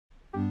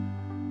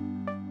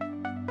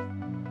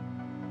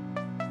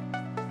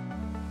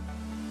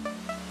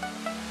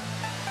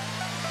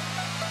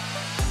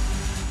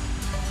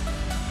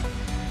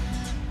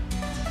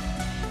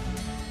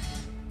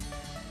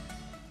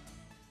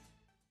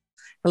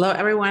Hello,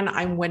 everyone.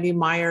 I'm Wendy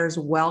Myers.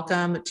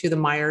 Welcome to the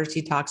Myers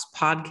Detox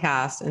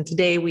Podcast. And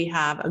today we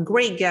have a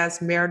great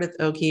guest, Meredith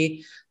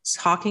Oki,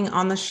 talking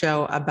on the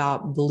show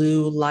about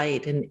blue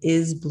light. And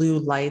is blue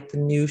light the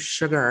new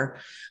sugar?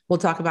 We'll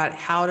talk about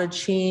how to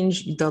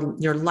change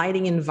your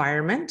lighting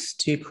environment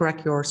to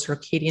correct your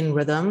circadian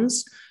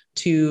rhythms,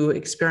 to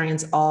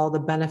experience all the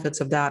benefits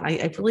of that.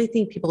 I really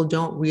think people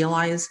don't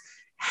realize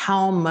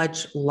how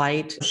much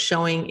light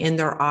showing in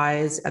their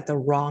eyes at the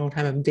wrong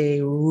time of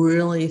day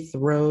really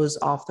throws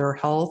off their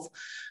health.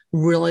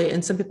 Really,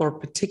 and some people are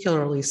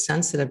particularly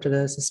sensitive to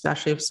this,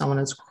 especially if someone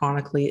is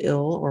chronically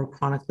ill or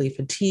chronically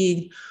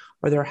fatigued,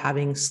 or they're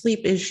having sleep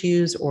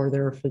issues, or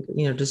they're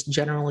just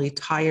generally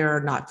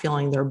tired, not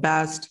feeling their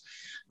best.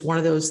 One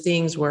of those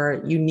things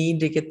where you need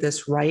to get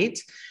this right,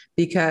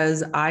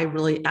 because I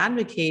really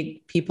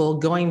advocate people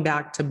going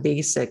back to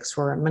basics,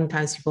 where many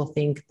times people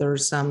think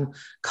there's some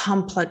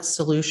complex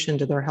solution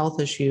to their health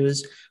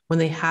issues when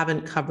they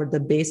haven't covered the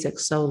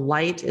basics. So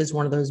light is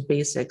one of those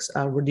basics,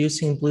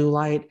 reducing blue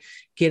light,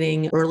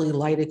 getting early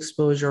light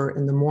exposure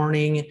in the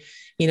morning,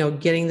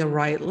 getting the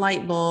right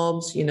light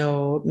bulbs,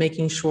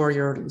 making sure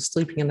you're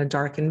sleeping in a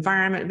dark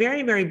environment,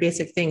 very, very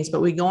basic things.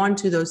 But we go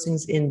into those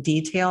things in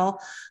detail.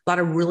 A lot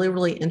of really,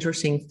 really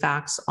interesting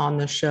facts on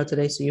the show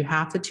today. So you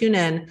have to tune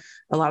in.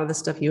 A lot of the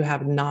stuff you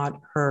have not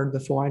heard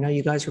before. I know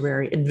you guys are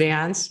very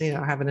advanced,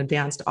 have an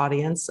advanced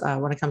audience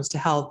when it comes to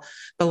health,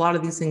 but a lot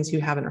of these things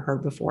you haven't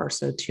heard before.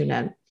 So tune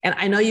in. And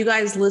I know you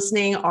guys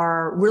listening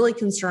are really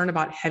concerned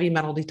about heavy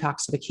metal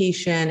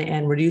detoxification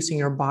and reducing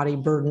your body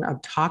burden of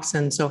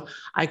toxins. So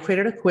I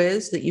created a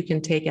quiz that you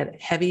can take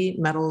at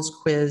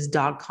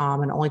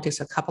heavymetalsquiz.com, and it only takes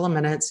a couple of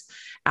minutes.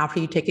 After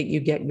you take it, you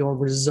get your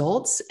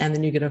results, and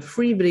then you get a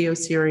free video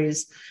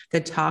series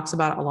that talks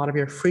about a lot of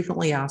your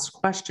frequently asked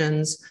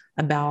questions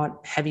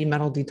about heavy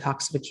metal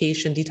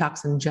detoxification,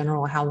 detox in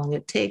general, how long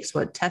it takes,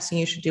 what testing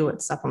you should do,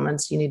 what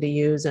supplements you need to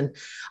use, and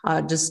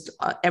just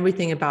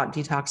everything about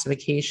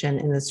detoxification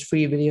in this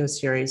free video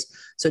series.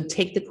 So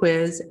take the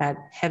quiz at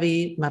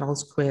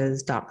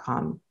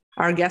heavymetalsquiz.com.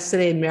 Our guest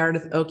today,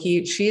 Meredith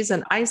Oki, she's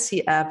an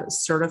ICF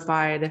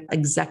certified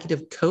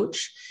executive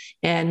coach.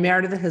 And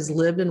Meredith has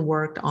lived and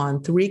worked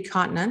on 3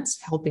 continents,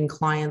 helping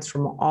clients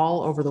from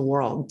all over the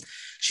world.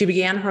 She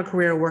began her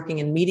career working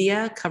in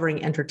media,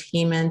 covering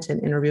entertainment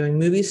and interviewing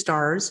movie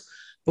stars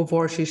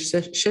before she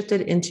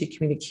shifted into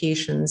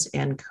communications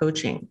and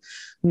coaching.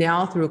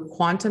 Now, through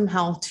Quantum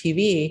Health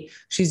TV,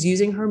 she's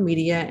using her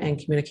media and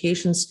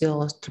communication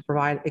skills to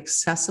provide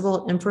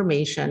accessible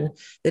information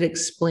that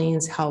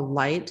explains how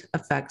light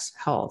affects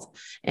health.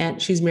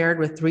 And she's married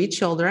with 3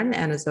 children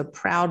and is a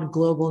proud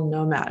global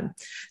nomad.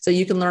 So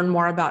you can learn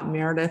more about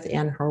Meredith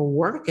and her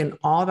work and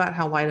all about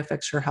how light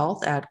affects your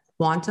health at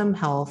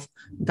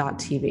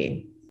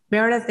quantumhealth.tv.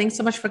 Meredith, thanks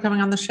so much for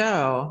coming on the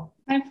show.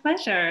 My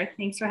pleasure.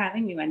 Thanks for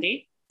having me,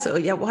 Wendy. So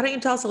why don't you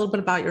tell us a little bit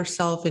about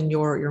yourself and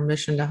your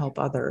mission to help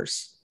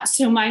others?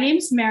 So my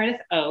name's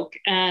Meredith Oak,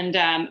 and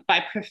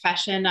by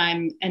profession,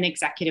 I'm an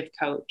executive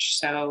coach.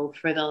 So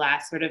for the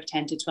last sort of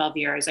 10 to 12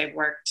 years, I've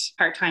worked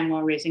part-time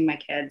while raising my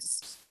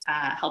kids,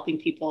 helping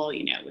people,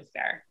 with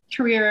their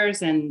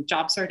careers and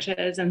job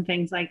searches and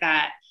things like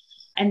that.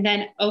 And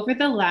then over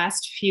the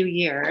last few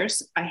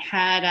years, I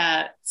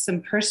had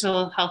some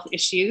personal health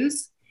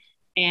issues.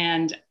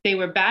 And they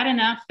were bad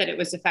enough that it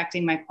was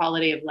affecting my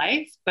quality of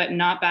life, but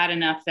not bad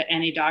enough that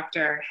any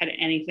doctor had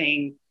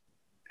anything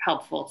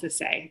helpful to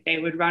say. They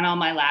would run all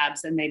my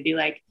labs and they'd be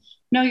like,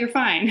 no, you're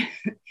fine.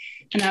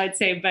 And I would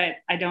say, but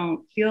I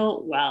don't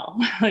feel well.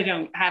 I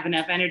don't have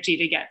enough energy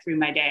to get through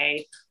my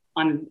day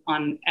on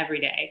every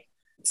day.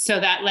 So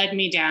that led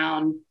me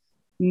down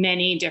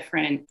many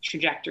different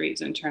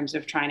trajectories in terms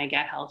of trying to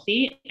get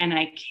healthy. And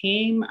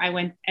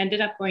ended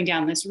up going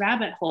down this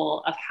rabbit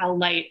hole of how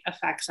light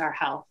affects our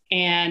health.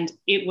 And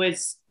it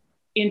was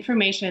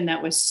information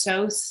that was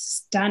so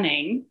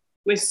stunningly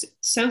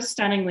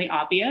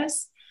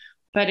obvious,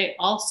 but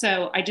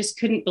I just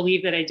couldn't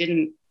believe that I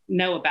didn't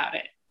know about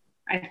it.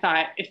 I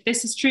thought, if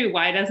this is true,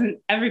 why doesn't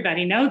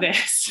everybody know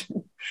this?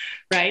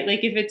 Right?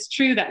 Like, if it's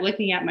true that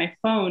looking at my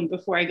phone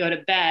before I go to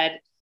bed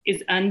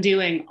is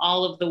undoing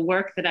all of the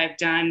work that I've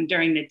done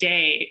during the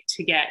day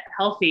to get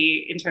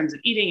healthy in terms of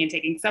eating and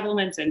taking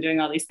supplements and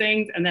doing all these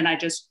things, and then I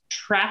just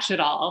trash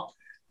it all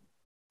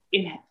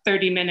in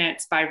 30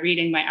 minutes by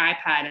reading my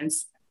iPad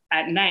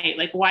at night.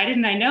 Like, why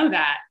didn't I know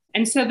that?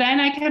 And so then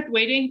I kept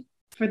waiting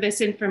for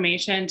this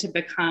information to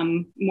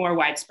become more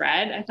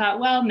widespread. I thought,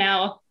 well,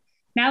 now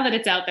that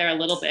it's out there a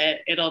little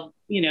bit,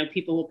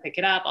 people will pick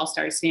it up. I'll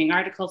start seeing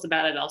articles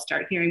about it. I'll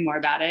start hearing more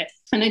about it.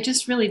 And it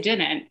just really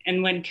didn't.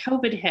 And when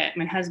COVID hit,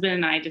 my husband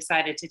and I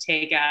decided to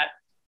take a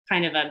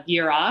kind of a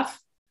year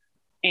off.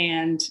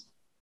 And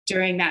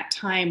during that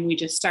time, we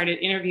just started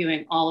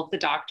interviewing all of the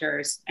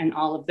doctors and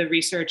all of the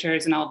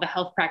researchers and all of the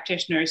health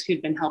practitioners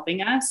who'd been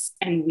helping us.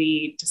 And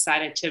we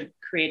decided to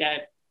create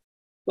a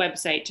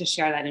website to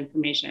share that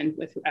information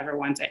with whoever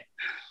wants it.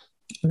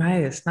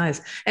 Nice.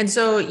 And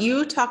so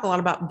you talk a lot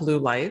about blue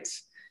light.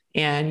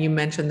 And you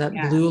mentioned that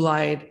blue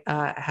light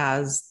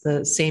has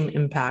the same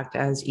impact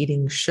as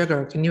eating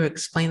sugar. Can you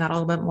explain that a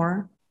little bit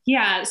more?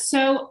 Yeah.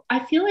 So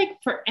I feel like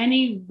for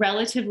any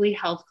relatively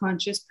health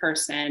conscious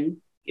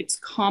person, it's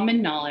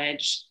common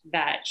knowledge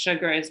that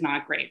sugar is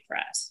not great for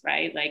us,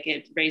 right? Like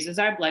it raises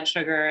our blood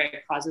sugar,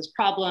 it causes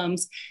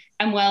problems.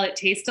 And while it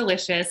tastes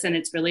delicious and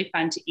it's really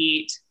fun to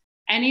eat,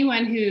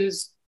 anyone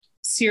who's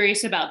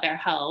serious about their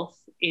health,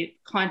 it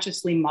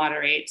consciously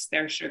moderates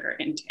their sugar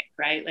intake,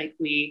 right? Like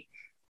we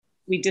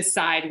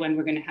decide when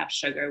we're going to have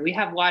sugar. We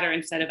have water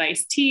instead of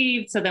iced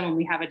tea. So then when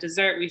we have a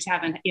dessert, we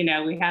haven't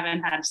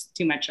had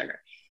too much sugar.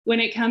 When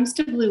it comes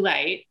to blue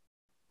light,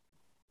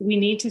 we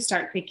need to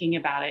start thinking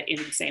about it in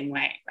the same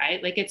way,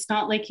 right? Like it's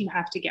not like you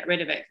have to get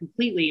rid of it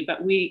completely,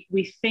 but we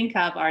think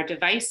of our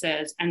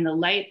devices and the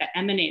light that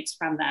emanates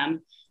from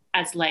them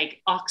as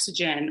like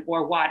oxygen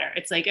or water.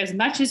 It's like as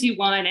much as you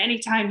want,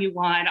 anytime you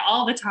want,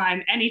 all the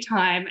time,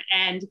 anytime.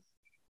 And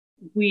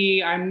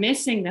we are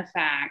missing the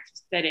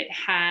fact that it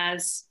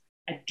has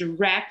a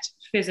direct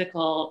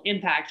physical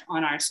impact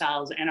on our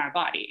cells and our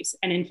bodies.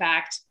 And in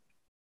fact,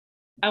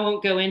 I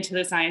won't go into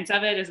the science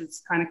of it as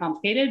it's kind of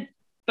complicated,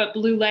 but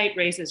blue light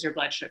raises your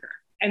blood sugar.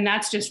 And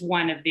that's just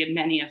one of the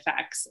many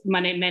effects,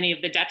 many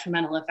of the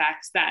detrimental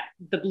effects that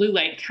the blue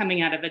light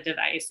coming out of a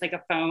device like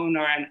a phone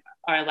or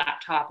a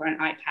laptop or an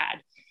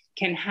iPad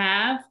can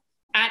have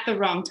at the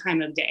wrong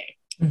time of day.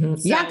 Mm-hmm.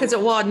 So, yeah, because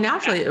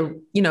naturally,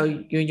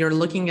 you're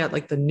looking at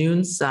like the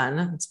noon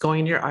sun, it's going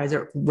into your eyes,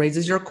 it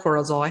raises your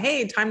cortisol.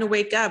 Hey, time to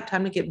wake up,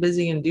 time to get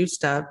busy and do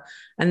stuff.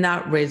 And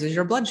that raises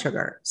your blood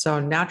sugar. So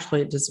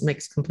naturally, it just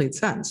makes complete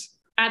sense.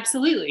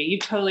 Absolutely. You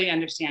totally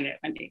understand it,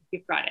 Wendy.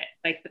 You've got it.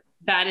 Like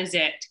that is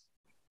it.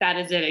 That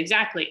is it.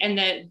 Exactly. And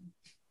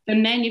the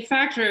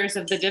manufacturers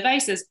of the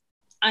devices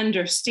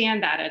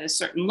understand that at a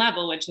certain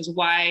level, which is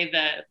why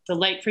the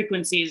light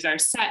frequencies are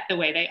set the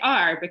way they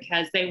are,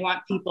 because they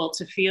want people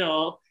to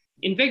feel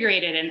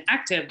invigorated and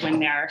active when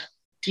they're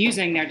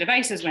using their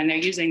devices, when they're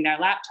using their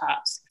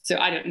laptops. So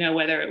I don't know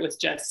whether it was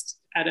just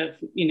out of,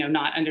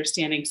 not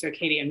understanding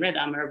circadian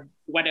rhythm or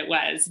what it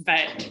was,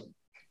 but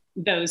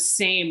those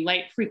same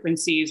light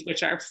frequencies,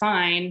 which are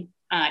fine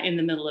in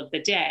the middle of the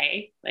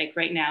day. Like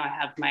right now I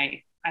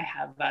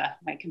have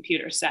my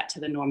computer set to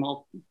the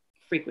normal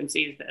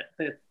frequencies,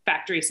 the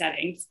factory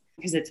settings,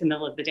 because it's the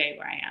middle of the day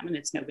where I am and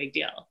it's no big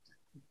deal.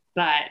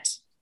 But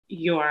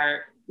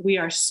we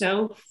are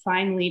so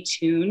finely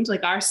tuned,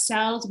 like our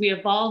cells, we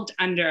evolved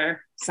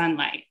under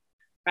sunlight,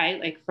 right?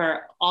 Like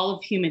for all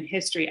of human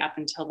history up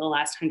until the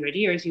last 100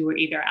 years, you were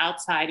either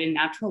outside in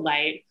natural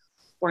light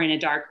or in a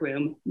dark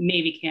room,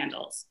 maybe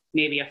candles,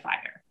 maybe a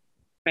fire,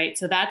 right?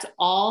 So that's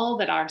all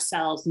that our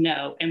cells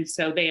know. And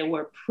so they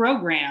were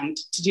programmed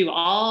to do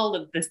all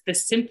of this, the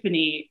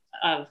symphony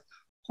of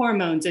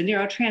hormones and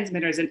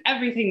neurotransmitters and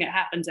everything that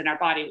happens in our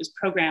body was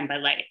programmed by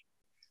light.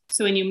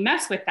 So when you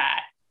mess with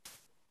that,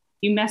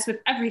 you mess with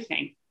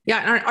everything.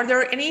 Yeah. Are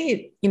there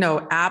any,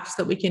 apps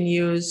that we can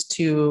use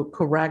to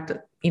correct,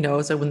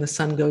 so when the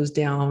sun goes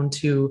down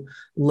to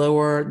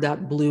lower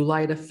that blue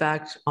light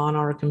effect on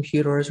our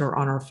computers or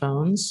on our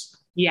phones?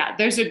 Yeah,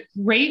 there's a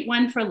great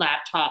one for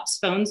laptops.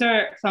 Phones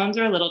are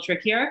a little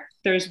trickier.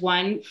 There's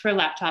one for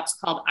laptops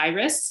called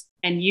Iris,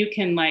 and you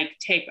can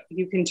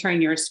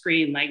turn your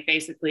screen like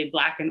basically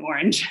black and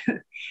orange.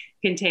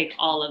 Can take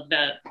all of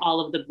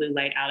the blue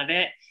light out of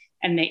it.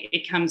 And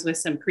it comes with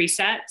some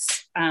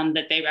presets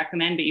that they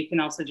recommend, but you can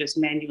also just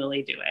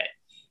manually do it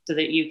so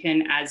that you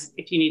can,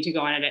 if you need to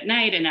go on it at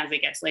night and as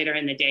it gets later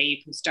in the day,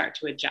 you can start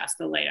to adjust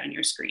the light on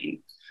your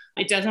screen.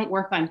 It doesn't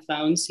work on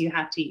phones, so you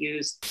have to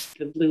use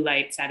the blue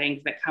light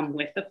settings that come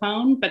with the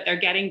phone, but they're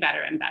getting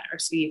better and better,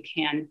 so you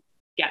can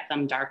get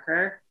them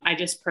darker. I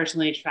just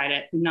personally try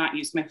to not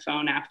use my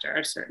phone after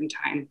a certain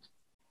time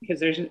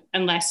because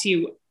unless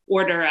you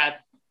order a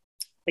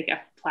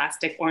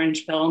plastic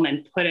orange film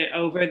and put it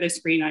over the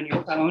screen on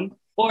your phone,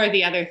 or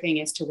the other thing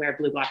is to wear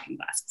blue blocking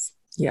glasses.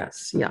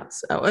 Yes.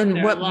 Oh, and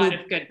there are a lot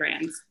of good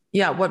brands.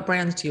 Yeah. What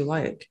brands do you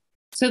like?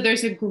 So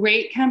there's a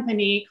great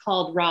company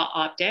called Raw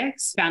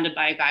Optics, founded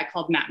by a guy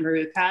called Matt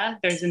Maruca.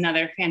 There's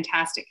another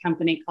fantastic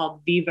company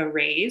called Viva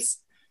Rays,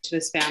 which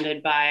was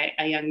founded by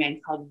a young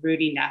man called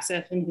Rudy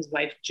Nassif and his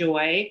wife,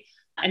 Joy.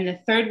 And the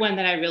third one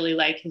that I really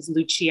like is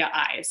Lucia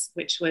Eyes,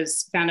 which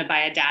was founded by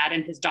a dad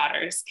and his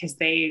daughters because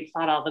they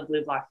thought all the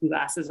blue blocking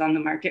glasses on the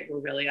market were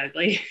really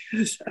ugly.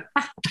 So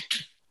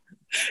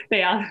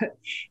they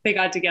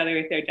got together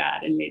with their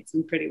dad and made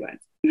some pretty ones.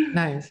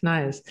 Nice.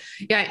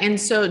 Yeah. And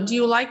so do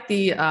you like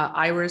the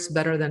Iris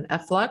better than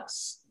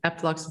Flux?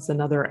 Flux is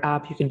another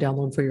app you can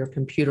download for your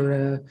computer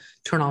to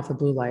turn off the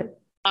blue light.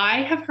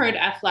 I have heard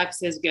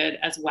Flux is good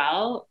as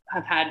well.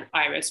 I've had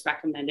Iris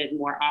recommended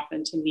more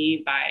often to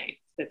me by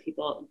the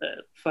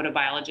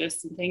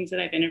photobiologists and things that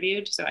I've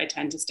interviewed. So I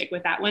tend to stick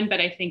with that one,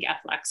 but I think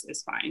Flux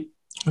is fine.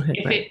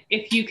 Okay,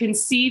 if you can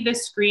see the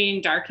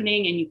screen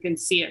darkening and you can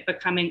see it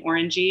becoming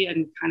orangey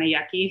and kind of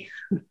yucky,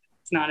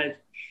 it's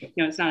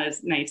not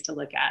as nice to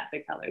look at. The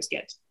colors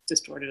get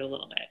distorted a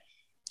little bit.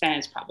 Then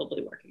it's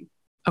probably working.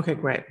 Okay,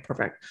 great.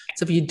 Perfect.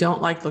 So if you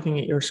don't like looking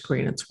at your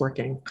screen, it's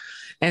working.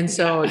 And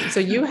so, Yeah. so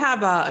you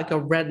have a like a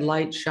red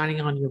light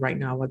shining on you right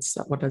now. What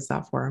is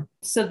that for?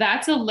 So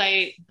that's a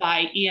light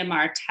by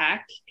EMR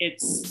Tech.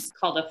 It's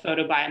called a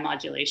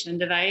photobiomodulation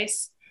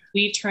device.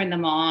 We turn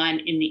them on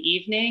in the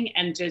evening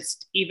and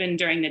just even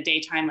during the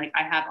daytime, like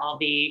I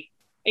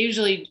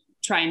usually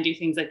try and do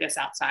things like this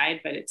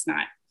outside, but it's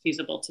not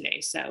feasible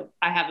today. So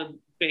I have a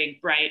big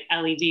bright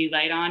LED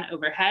light on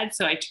overhead.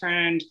 So I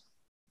turned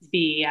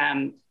the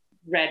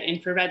red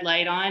infrared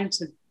light on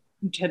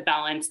to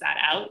balance that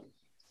out,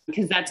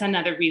 because that's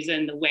another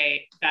reason the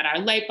way that our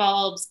light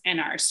bulbs and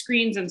our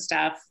screens and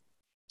stuff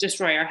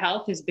destroy our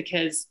health is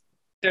because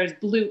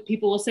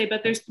people will say,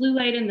 but there's blue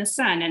light in the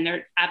sun, and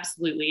there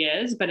absolutely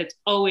is, but it's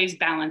always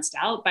balanced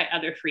out by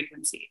other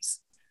frequencies,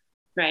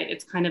 right?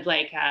 It's kind of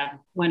like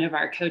one of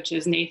our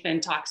coaches, Nathan,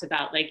 talks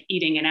about like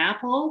eating an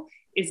apple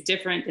is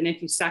different than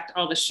if you sucked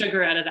all the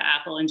sugar out of the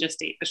apple and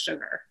just ate the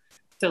sugar.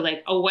 So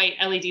like a white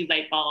LED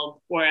light bulb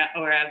or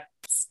a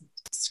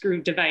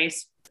screen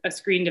device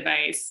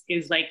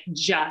is like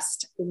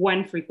just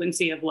one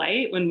frequency of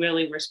light when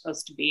really we're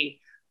supposed to be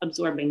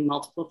absorbing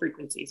multiple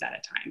frequencies at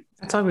a time.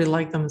 That's why we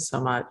like them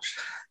so much.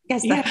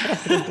 Yes,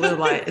 the blue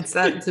light. It's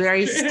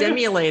very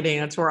stimulating.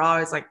 It's we're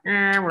always like,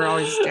 we're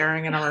always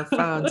staring at our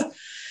phones.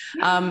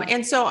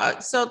 And so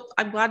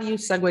I'm glad you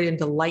segued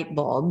into light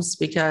bulbs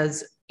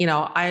because,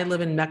 I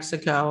live in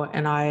Mexico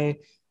and I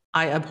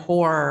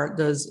abhor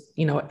those,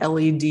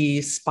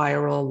 LED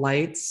spiral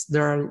lights.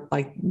 They're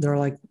like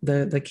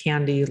the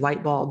candy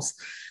light bulbs.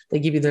 They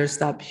give you there's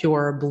that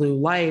pure blue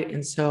light.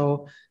 And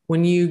so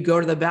when you go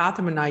to the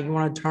bathroom at night, you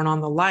want to turn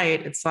on the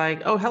light. It's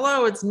like, oh,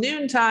 hello, it's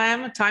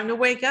noontime, time to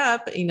wake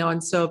up,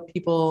 and so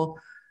people,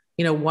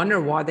 wonder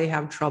why they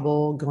have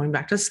trouble going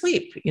back to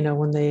sleep,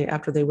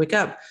 after they wake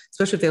up,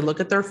 especially if they look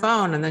at their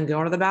phone and then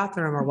go to the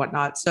bathroom or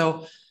whatnot.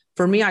 So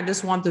for me, I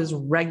just want those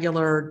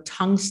regular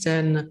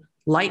tungsten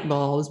light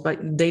bulbs, but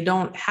they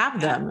don't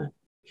have them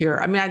here.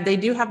 I mean, they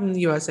do have them in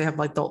the US. They have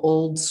like the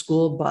old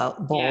school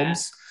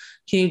bulbs.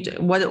 Yeah.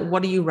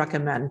 What do you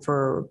recommend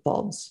for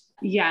bulbs?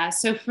 Yeah.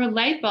 So for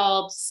light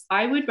bulbs,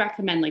 I would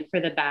recommend like for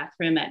the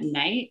bathroom at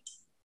night,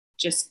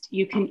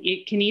 it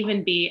can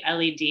even be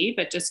LED,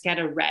 but just get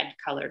a red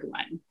colored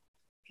one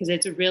because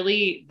it's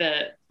really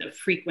the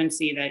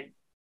frequency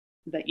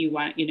that you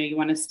want, you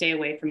want to stay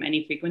away from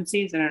any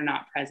frequencies that are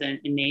not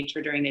present in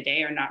nature during the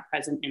day or not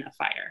present in a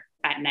fire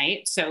at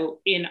night.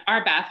 So in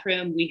our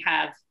bathroom, we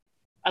have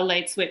a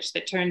light switch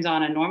that turns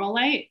on a normal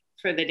light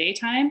for the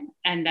daytime.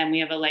 And then we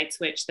have a light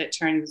switch that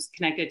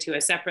connected to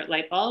a separate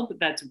light bulb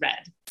that's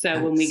red.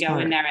 So when we go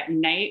in there at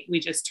night, we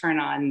just turn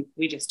on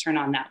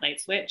that light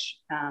switch.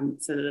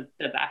 So the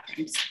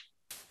bathrooms,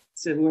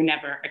 so we're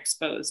never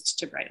exposed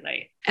to bright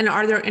light. And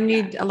are there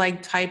any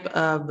like type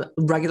of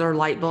regular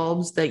light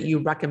bulbs that you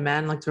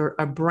recommend, like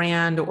a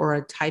brand or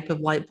a type of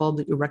light bulb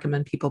that you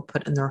recommend people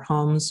put in their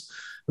homes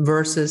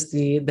versus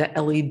the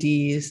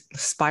LED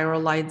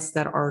spiral lights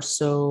that are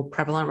so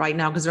prevalent right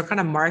now? Because they're kind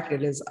of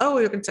marketed as,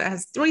 it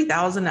has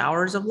 3,000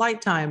 hours of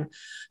light time,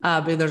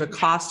 but there's a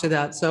cost to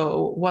that.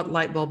 So what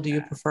light bulb do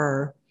you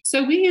prefer?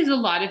 So we use a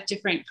lot of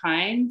different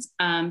kinds.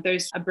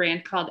 There's a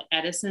brand called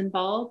Edison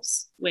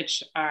bulbs,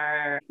 which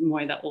are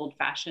more the old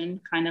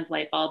fashioned kind of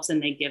light bulbs,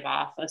 and they give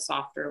off a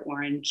softer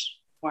orange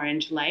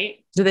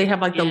light. Do they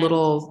have like the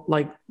little,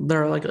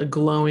 they're like a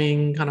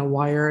glowing kind of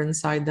wire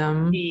inside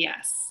them?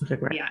 Yes. Okay,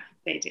 great. Yeah,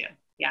 they do.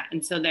 Yeah.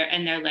 And so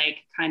they're like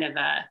kind of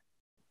a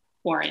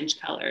orange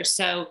color.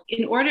 So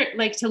in order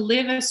to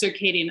live a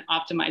circadian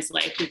optimized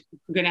life,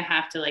 we're going to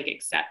have to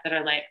accept that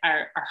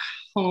our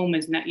home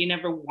is not, you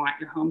never want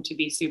your home to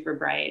be super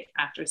bright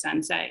after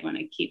sunset. You want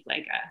to keep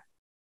like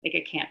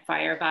a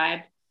campfire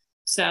vibe.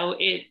 So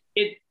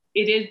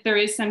there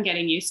is some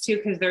getting used to,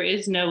 because there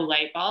is no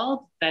light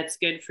bulb that's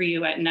good for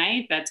you at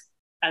night that's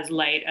as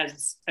light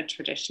as a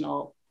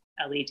traditional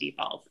LED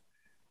bulb.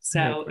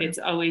 So it's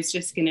always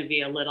just going to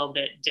be a little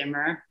bit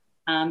dimmer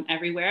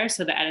everywhere.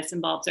 So the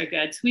Edison bulbs are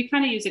good. So we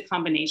kind of use a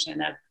combination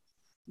of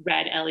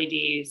red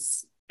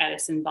LEDs,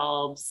 Edison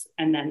bulbs,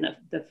 and then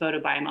the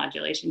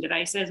photobiomodulation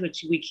devices,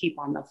 which we keep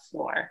on the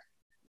floor.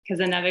 Because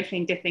another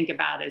thing to think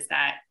about is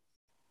that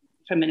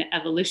from an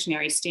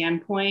evolutionary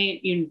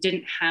standpoint, you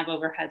didn't have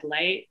overhead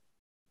light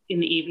in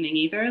the evening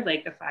either.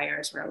 Like the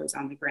fires were always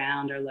on the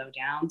ground or low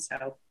down.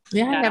 So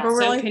yeah, I never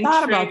really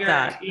thought about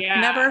that. Yeah.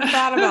 Never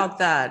thought about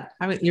that.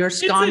 I mean, your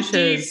sconces, it's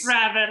a deep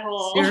rabbit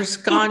hole. Your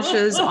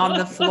sconces on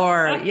the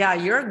floor. Yeah,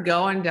 you're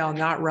going down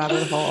that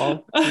rabbit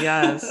hole.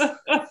 Yes.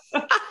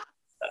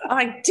 I'm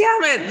like,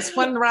 damn it, it's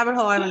one rabbit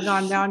hole I haven't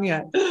gone down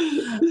yet.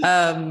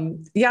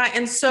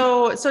 And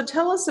so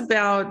tell us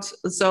about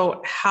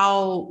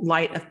how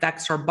light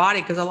affects our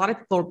body, because a lot of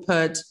people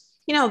put,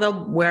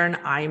 they'll wear an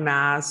eye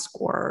mask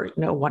or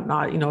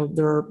whatnot.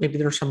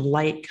 There's some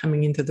light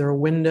coming into their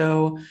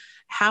window.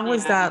 How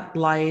is that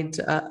light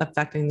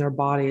affecting their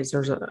bodies?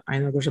 I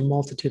know there's a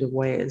multitude of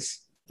ways.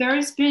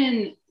 There's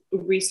been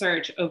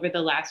research over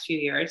the last few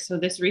years. So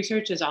this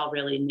research is all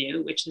really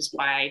new, which is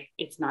why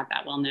it's not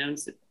that well known.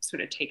 So it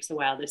sort of takes a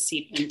while to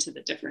seep into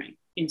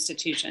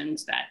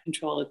institutions that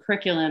control the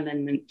curriculum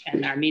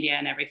and our media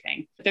and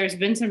everything. There's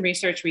been some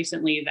research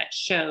recently that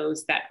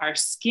shows that our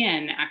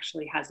skin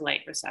actually has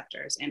light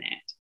receptors in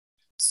it.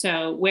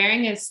 So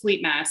wearing a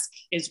sleep mask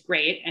is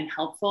great and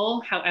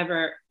helpful.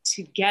 However,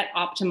 to get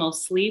optimal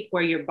sleep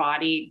where your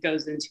body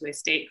goes into a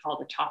state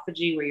called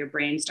autophagy, where your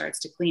brain starts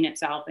to clean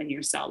itself and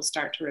your cells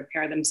start to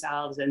repair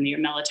themselves and your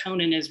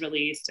melatonin is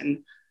released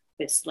and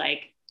this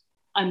like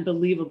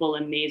unbelievable,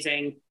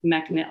 amazing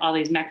all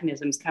these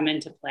mechanisms come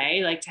into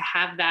play. Like to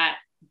have that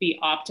be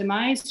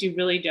optimized, you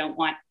really don't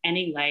want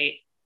any light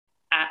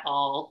at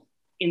all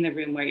in the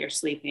room where you're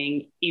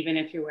sleeping, even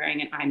if you're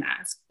wearing an eye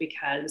mask,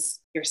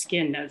 because your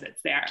skin knows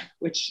it's there,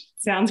 which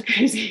sounds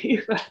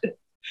crazy,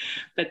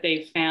 but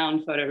they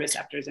found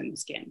photoreceptors in the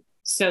skin.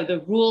 So the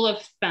rule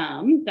of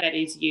thumb that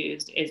is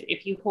used is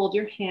if you hold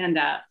your hand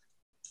up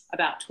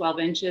about 12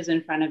 inches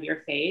in front of your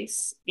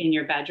face in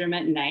your bedroom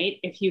at night,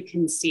 if you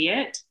can see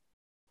it,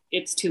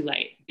 it's too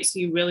light. So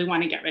you really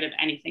want to get rid of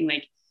anything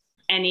like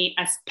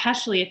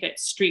especially if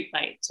it's street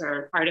lights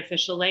or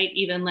artificial light,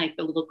 even like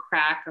the little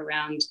crack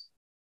around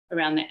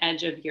the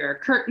edge of your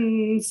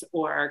curtains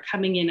or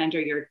coming in under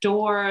your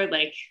door.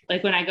 Like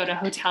when I go to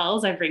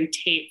hotels, I bring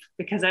tape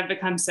because I've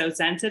become so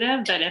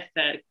sensitive that if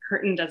the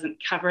curtain doesn't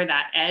cover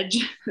that edge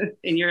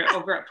and you're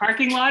over a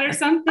parking lot or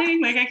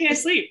something, like I can't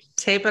sleep.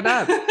 Tape it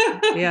up.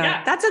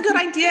 Yeah. That's a good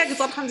idea because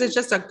sometimes it's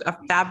just a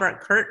fabric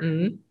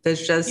curtain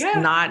that's just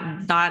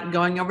not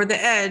going over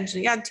the edge.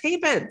 Yeah,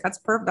 tape it. That's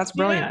perfect. That's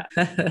brilliant.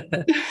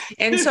 Yeah.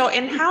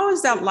 And how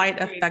is that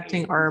light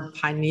affecting our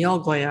pineal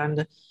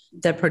gland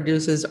that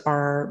produces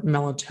our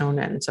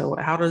melatonin? So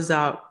how does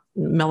that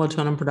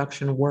melatonin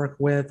production work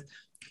with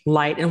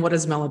light, and what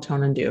does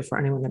melatonin do for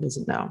anyone that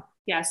doesn't know?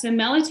 Yeah, so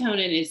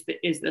melatonin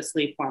is the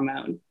sleep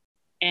hormone,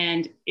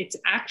 and it's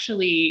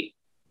actually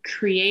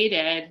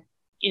created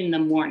in the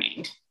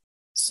morning.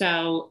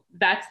 So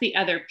that's the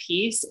other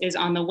piece is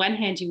on the one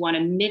hand, you want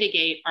to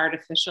mitigate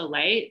artificial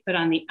light, but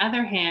on the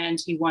other hand,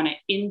 you want to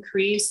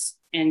increase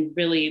and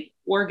really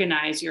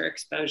organize your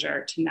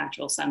exposure to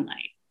natural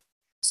sunlight.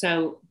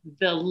 So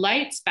the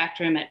light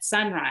spectrum at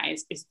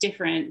sunrise is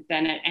different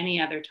than at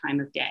any other time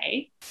of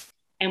day.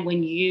 And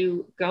when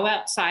you go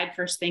outside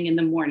first thing in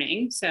the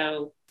morning,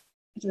 so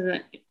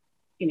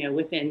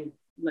within,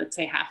 let's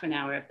say, half an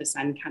hour of the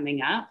sun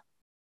coming up,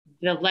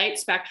 the light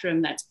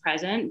spectrum that's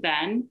present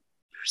then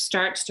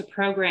starts to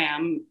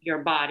program your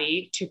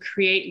body to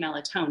create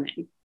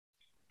melatonin.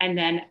 And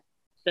then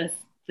the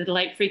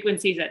light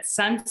frequencies at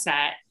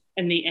sunset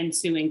and the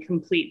ensuing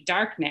complete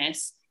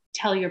darkness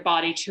tell your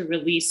body to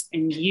release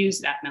and use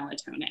that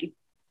melatonin.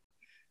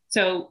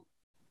 So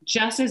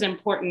just as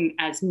important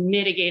as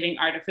mitigating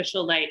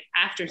artificial light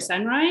after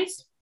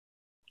sunrise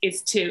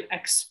is to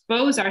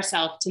expose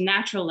ourselves to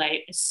natural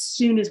light as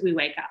soon as we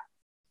wake up.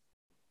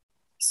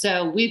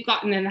 So we've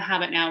gotten in the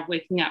habit now of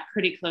waking up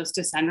pretty close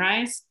to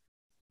sunrise.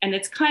 And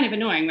it's kind of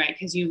annoying, right?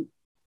 Because you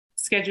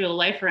schedule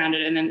life around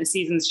it and then the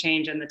seasons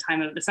change and the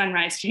time of the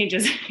sunrise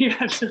changes. You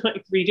have to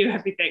like redo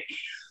everything.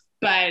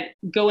 But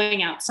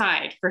going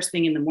outside first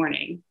thing in the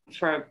morning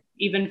for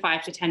even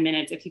 5 to 10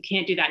 minutes, if you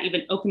can't do that,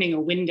 even opening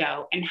a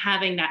window and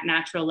having that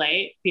natural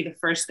light be the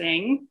first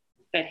thing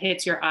that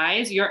hits your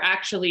eyes, you're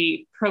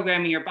actually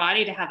programming your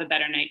body to have a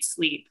better night's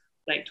sleep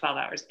like 12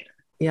 hours later.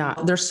 Yeah.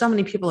 There's so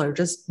many people that are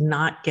just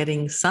not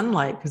getting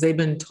sunlight because they've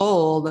been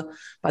told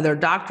by their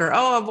doctor,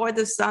 avoid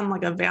the sun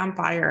like a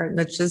vampire. And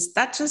that's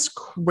just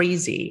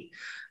crazy.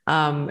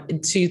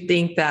 To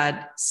think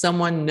that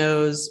someone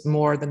knows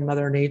more than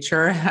Mother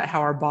Nature,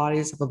 how our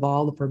bodies have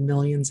evolved for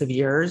millions of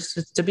years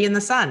to be in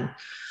the sun.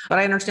 But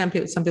I understand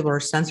some people are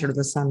sensitive to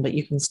the sun, but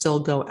you can still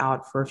go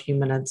out for a few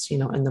minutes,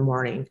 in the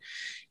morning.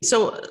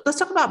 So let's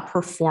talk about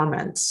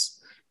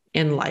performance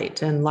in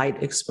light and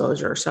light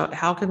exposure. So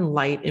how can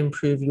light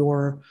improve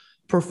your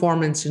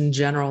performance in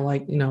general,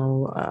 like,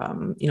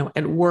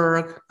 at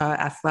work,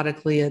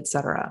 athletically, et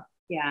cetera?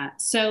 Yeah.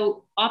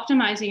 So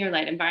optimizing your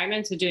light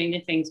environment. So doing the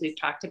things we've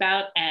talked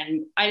about.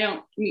 And I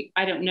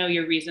don't know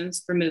your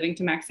reasons for moving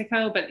to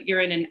Mexico, but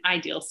you're in an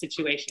ideal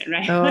situation,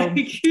 right? Oh,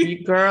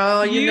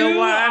 girl, you know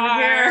what?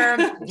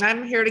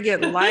 I'm here to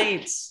get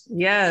lights.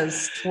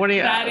 Yes. 20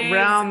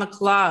 around the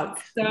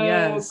clock.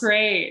 So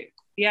great.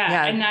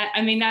 Yeah.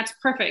 And that's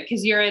perfect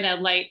because you're in a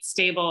light,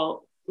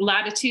 stable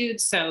latitude.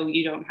 So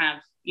you don't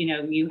have,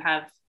 you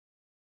have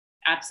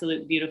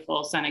absolute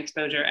beautiful sun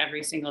exposure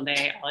every single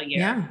day all year.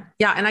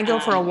 Yeah. And I go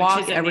for a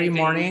walk every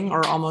morning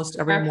or almost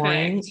every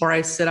morning, or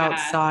I sit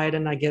outside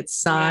and I get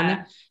sun.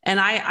 Yeah. And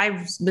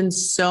I've been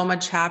so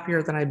much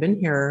happier than I've been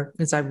here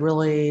because I've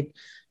really,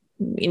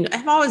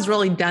 I've always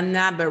really done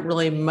that, but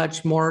really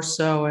much more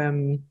so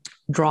am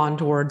drawn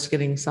towards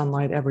getting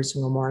sunlight every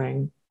single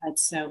morning.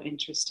 That's so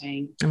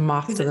interesting. And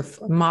moth to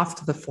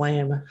the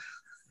flame.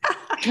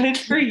 Good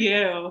for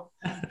you.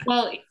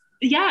 Well,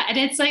 yeah. And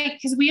it's like,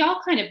 because we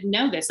all kind of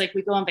know this, like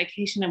we go on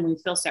vacation and we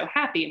feel so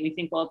happy and we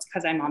think, well, it's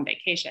because I'm on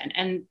vacation.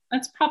 And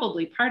that's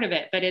probably part of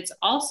it, but it's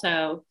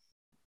also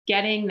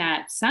getting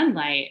that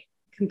sunlight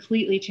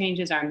completely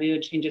changes our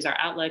mood, changes our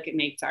outlook. It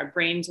makes our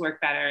brains work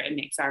better. It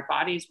makes our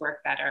bodies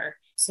work better.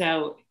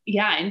 So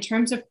yeah, in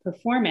terms of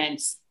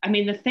performance, I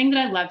mean, the thing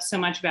that I love so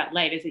much about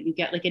light is that you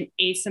get like an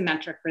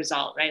asymmetric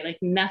result, right? Like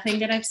nothing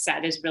that I've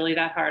said is really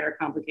that hard or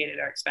complicated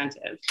or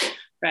expensive,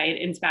 right?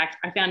 In fact,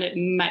 I found it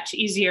much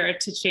easier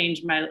to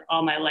change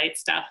all my light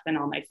stuff than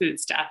all my food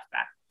stuff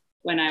back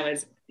when I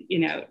was,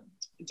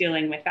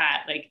 dealing with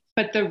that. Like,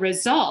 but the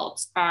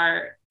results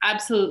are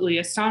absolutely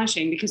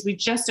astonishing because we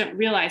just don't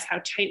realize how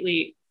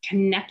tightly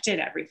connected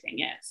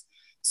everything is.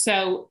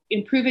 So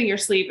improving your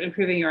sleep,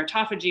 improving your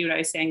autophagy, what I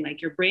was saying,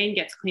 like your brain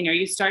gets cleaner,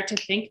 you start to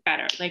think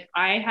better. Like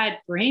I had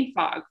brain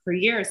fog for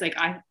years.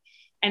 And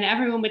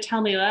everyone would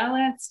tell me, well,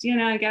 that's,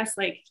 I guess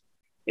like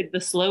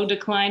the slow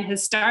decline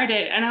has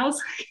started. And I was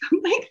like,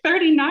 I'm like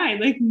 39.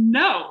 Like,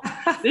 no,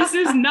 this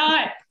is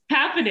not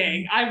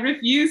happening. I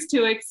refuse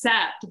to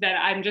accept that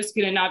I'm just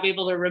going to not be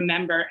able to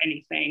remember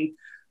anything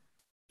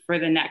for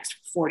the next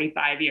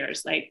 45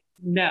 years. Like,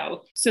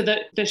 no. So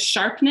the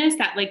sharpness,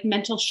 that like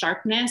mental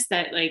sharpness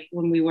that like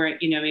when we were,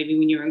 maybe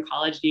when you were in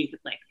college, you could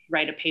like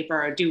write a paper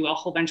or do a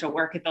whole bunch of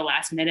work at the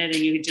last minute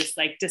and you could just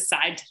like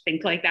decide to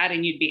think like that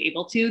and you'd be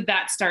able to,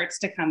 that starts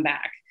to come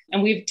back.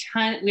 And we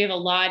have a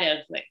lot of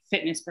like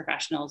fitness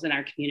professionals in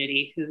our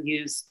community who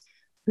use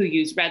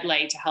red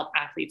light to help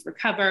athletes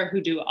recover, who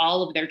do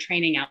all of their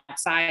training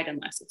outside,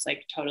 unless it's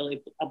like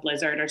totally a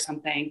blizzard or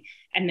something.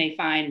 And they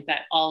find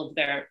that all of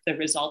the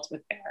results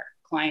with their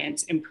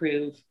clients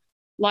improve.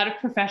 A lot of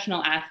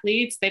professional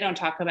athletes, they don't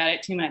talk about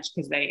it too much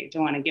because they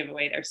don't want to give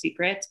away their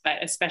secrets, but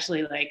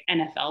especially like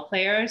NFL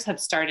players have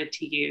started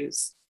to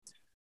use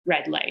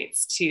red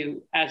lights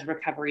as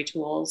recovery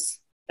tools.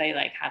 They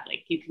like have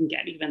like, you can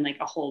get even like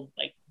a whole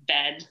like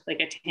bed, like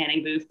a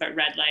tanning booth, but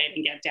red light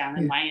and get down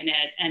and lie in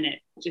it. And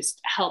it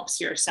just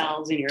helps your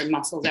cells and your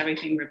muscles,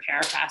 everything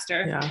repair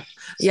faster.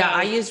 Yeah.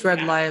 I use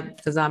red light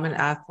because I'm an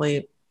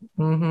athlete.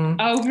 Mm-hmm.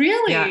 Oh,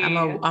 really? Yeah.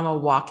 I'm a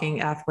walking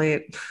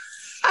athlete.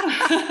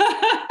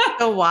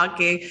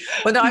 Walking.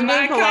 Well, no, I'm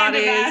doing Pilates. Kind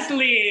of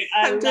athlete.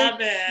 I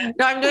love it.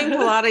 No, I'm doing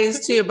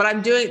Pilates too, but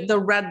I'm doing the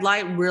red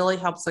light really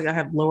helps. Like I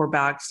have lower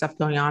back stuff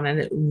going on and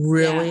it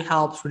really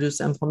helps reduce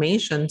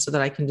inflammation so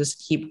that I can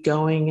just keep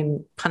going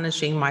and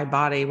punishing my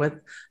body with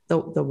the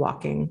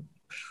walking.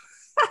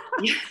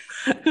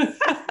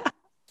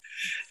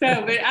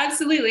 So, but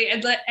absolutely.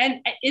 And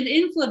in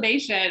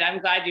inflammation, I'm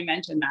glad you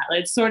mentioned that.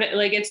 It's sort of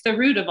like, it's the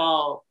root of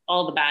all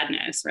the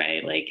badness,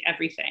 right? Like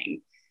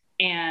everything.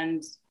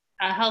 And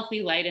a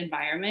healthy light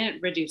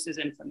environment reduces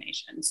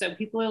inflammation. So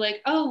people are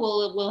like, oh,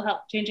 well, will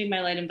help changing my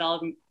light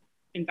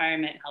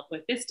environment help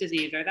with this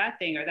disease or that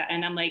thing or that.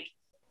 And I'm like,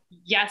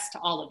 yes to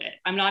all of it.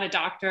 I'm not a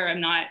doctor.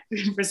 I'm not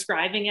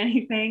prescribing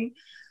anything,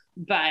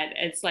 but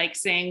it's like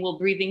saying, will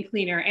breathing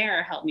cleaner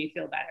air help me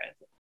feel better?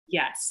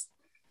 Yes.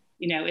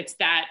 It's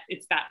that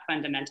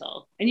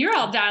fundamental. And you're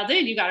all dialed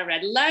in. You got a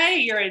red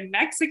light. You're in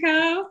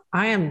Mexico.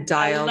 I am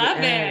dialed in. I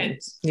love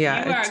it.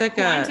 Yeah. You are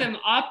quantum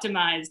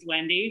optimized,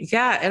 Wendy.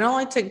 Yeah. It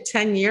only took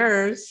 10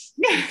 years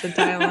to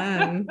dial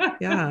in.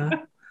 Yeah.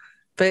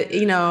 But,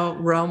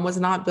 Rome was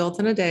not built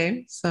in a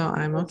day. So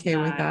I'm okay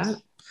with that.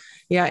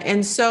 Yeah.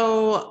 And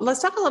so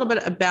let's talk a little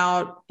bit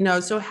about,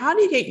 so how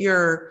do you get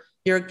your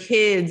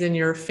kids and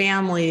your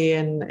family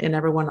and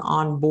everyone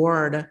on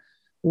board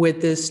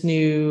with this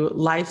new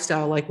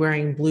lifestyle, like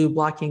wearing blue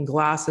blocking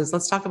glasses?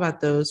 Let's talk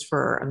about those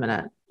for a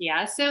minute.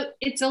 Yeah. So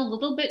it's a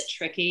little bit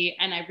tricky.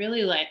 And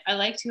I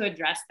like to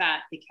address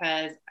that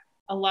because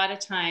a lot of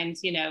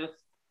times,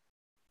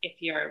 if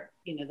you're,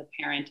 the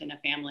parent in a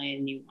family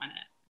and you want to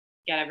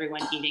get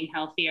everyone eating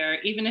healthier,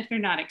 even if they're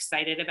not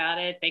excited about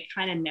it, they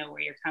kind of know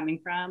where you're coming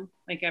from.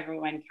 Like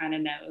everyone kind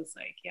of knows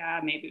like, yeah,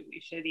 maybe we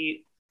should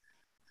eat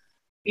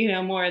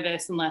more of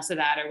this and less of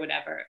that or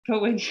whatever.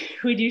 But when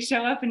you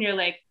show up and you're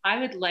like, I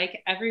would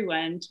like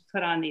everyone to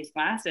put on these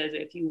glasses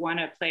if you want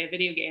to play a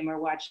video game or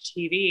watch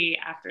TV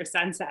after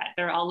sunset,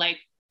 they're all like,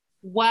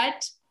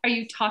 what are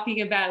you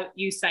talking about,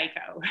 you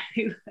psycho?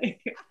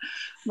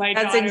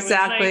 That's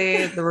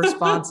exactly the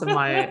response of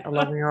my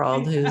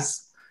 11-year-old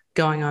who's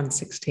going on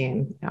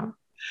 16. Yeah.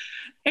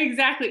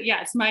 Exactly.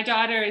 Yes. My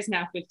daughter is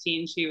now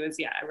 15. She was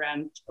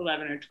around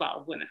 11 or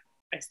 12 when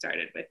I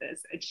started with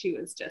this. And she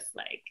was just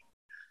like,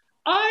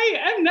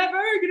 I am never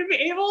going to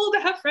be able to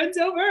have friends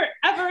over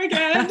ever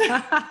again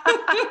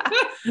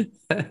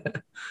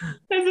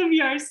because of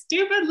your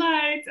stupid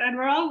lights, and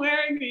we're all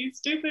wearing these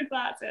stupid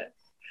glasses.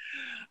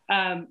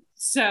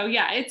 So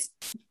yeah,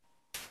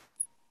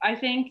 I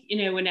think,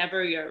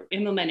 whenever you're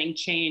implementing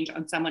change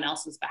on someone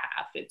else's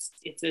behalf, it's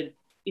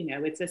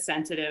a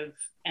sensitive,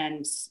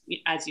 and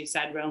as you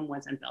said, Rome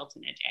wasn't built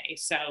in a day.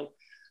 So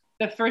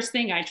the first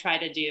thing I try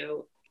to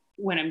do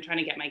when I'm trying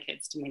to get my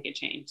kids to make a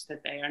change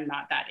that they are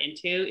not that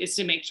into is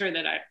to make sure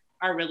that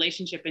our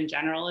relationship in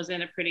general is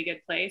in a pretty good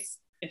place.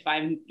 If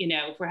I'm,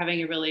 if we're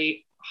having a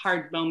really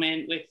hard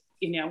moment with,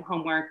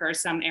 homework or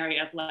some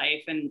area of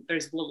life and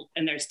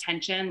there's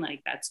tension,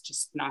 like that's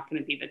just not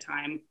going to be the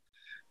time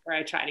where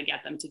I try to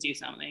get them to do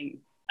something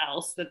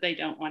else that they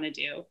don't want to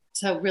do.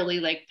 So really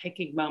like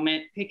picking the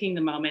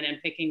moment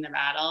and picking the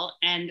battle.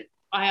 And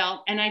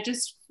I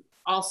just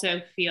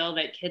also feel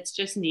that kids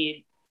just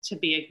need to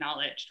be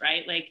acknowledged,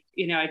 right? Like,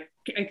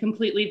 I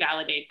completely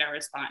validate their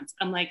response.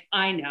 I'm like,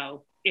 I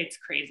know it's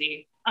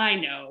crazy. I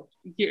know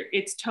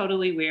it's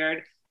totally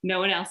weird. No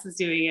one else is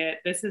doing it.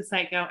 This is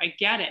psycho. I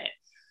get it.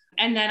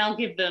 And then I'll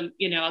give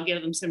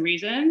them some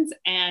reasons.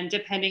 And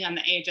depending on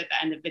the age at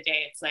the end of the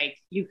day, it's like,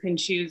 you can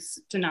choose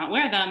to not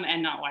wear them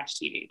and not watch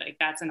TV. Like,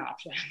 that's an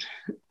option.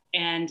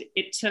 And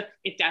it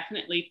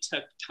definitely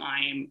took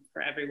time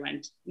for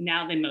everyone.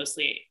 Now they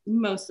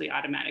mostly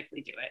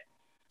automatically do it.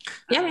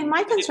 Yeah. I mean,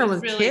 my concern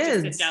with really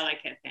kids, just a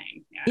delicate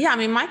thing. Yeah. I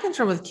mean, my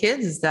concern with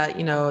kids is that,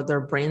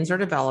 their brains are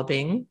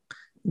developing.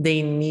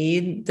 They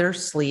need their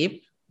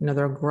sleep.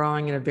 They're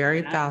growing at a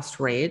very fast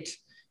rate,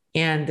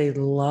 and they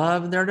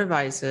love their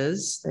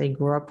devices. They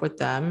grew up with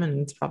them, and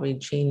it's probably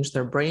changed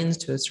their brains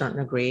to a certain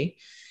degree.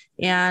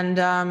 And,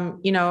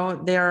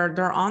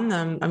 they're on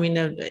them. I mean,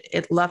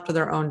 it left to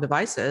their own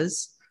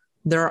devices.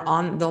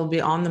 They'll be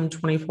on them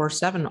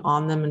 24/7,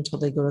 on them until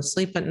they go to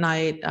sleep at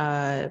night,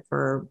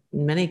 for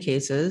many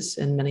cases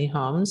in many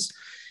homes.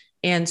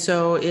 And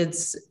so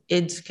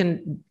it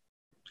can,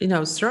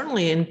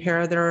 certainly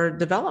impair their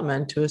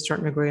development to a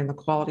certain degree in the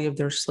quality of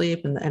their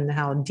sleep and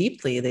how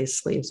deeply they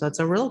sleep. So it's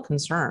a real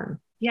concern.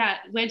 Yeah,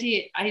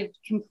 Wendy, I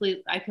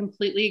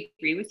completely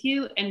agree with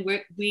you. And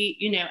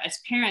we as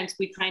parents,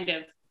 we kind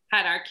of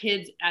had our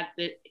kids at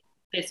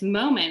this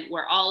moment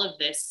where all of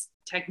this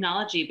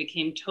technology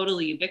became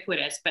totally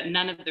ubiquitous, but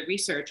none of the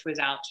research was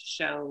out to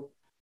show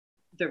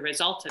the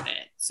result of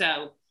it.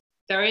 So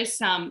there is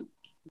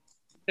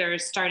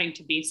starting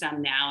to be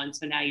some now. And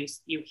so now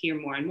you hear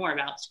more and more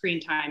about screen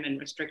time and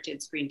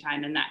restricted screen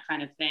time and that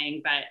kind of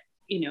thing. But,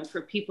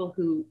 for people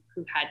who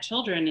had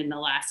children in the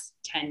last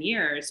 10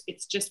 years,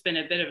 it's just been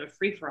a bit of a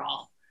free for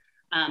all.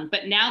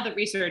 But now the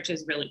research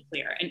is really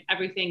clear, and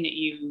everything that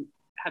you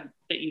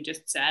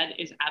just said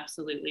is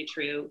absolutely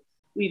true.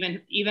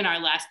 Even our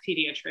last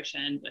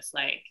pediatrician was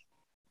like,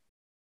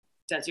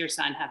 does your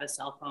son have a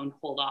cell phone?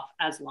 Hold off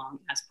as long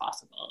as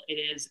possible. It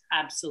is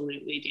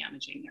absolutely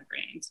damaging their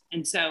brains.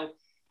 And so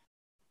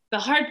the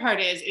hard part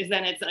is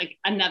then it's like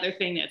another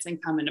thing that's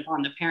incumbent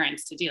upon the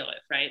parents to deal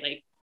with, right?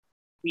 Like,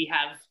 we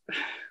have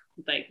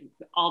like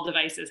all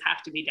devices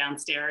have to be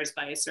downstairs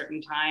by a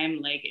certain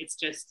time. Like, it's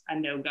just a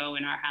no-go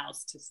in our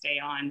house to stay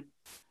on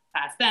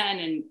past then.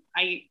 And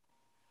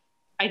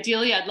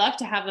ideally, I'd love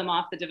to have them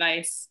off the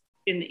device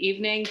in the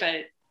evening,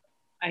 but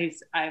I'm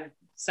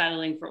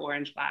settling for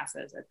orange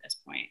glasses at this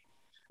point.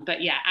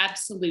 But yeah,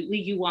 absolutely.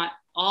 You want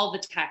all the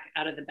tech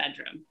out of the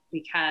bedroom,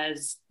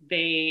 because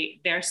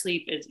their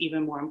sleep is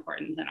even more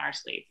important than our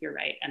sleep. You're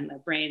right. And the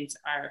brains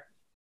are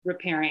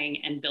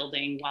repairing and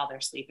building while they're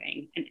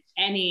sleeping. And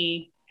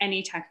any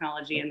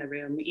technology in the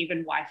room, even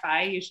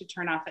Wi-Fi, you should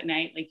turn off at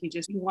night. Like,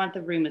 you want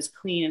the room as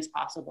clean as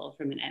possible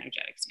from an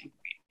energetic standpoint.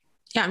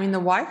 Yeah. I mean, the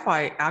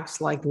Wi-Fi acts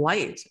like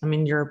light. I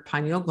mean, your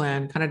pineal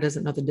gland kind of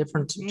doesn't know the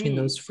difference between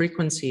those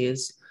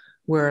frequencies,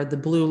 where the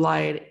blue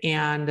light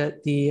and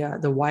the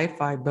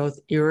Wi-Fi both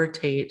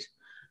irritate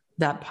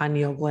that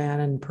pineal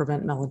gland and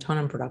prevent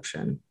melatonin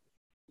production.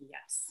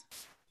 Yes.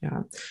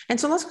 Yeah. And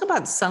so let's talk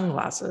about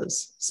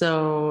sunglasses.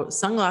 So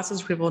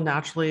sunglasses, people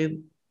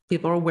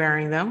are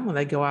wearing them when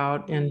they go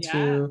out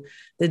into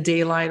the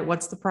daylight.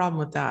 What's the problem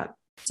with that?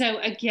 So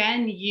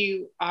again,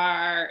 you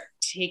are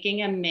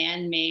taking a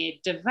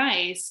man-made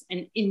device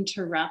and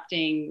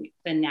interrupting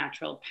the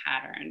natural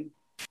pattern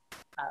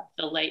of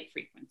the light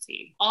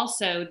frequency.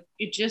 Also,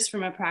 just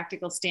from a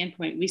practical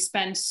standpoint, we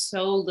spend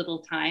so little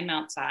time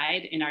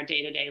outside in our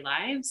day-to-day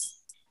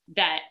lives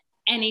that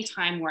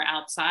anytime we're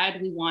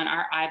outside, we want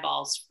our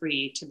eyeballs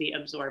free to be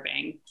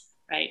absorbing,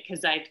 right?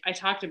 Because I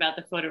talked about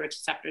the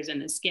photoreceptors in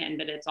the skin,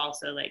 but it's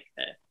also like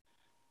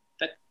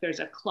there's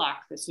a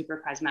clock, the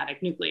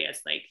suprachiasmatic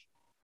nucleus, like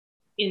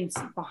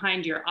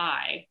behind your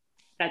eye,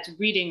 that's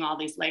reading all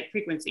these light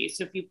frequencies.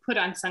 So if you put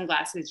on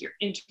sunglasses, you're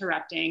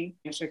interrupting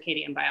your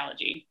circadian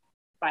biology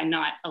by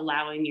not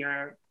allowing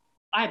your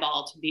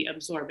eyeball to be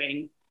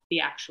absorbing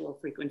the actual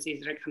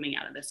frequencies that are coming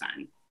out of the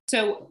sun.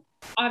 So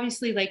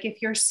obviously, like,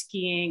 if you're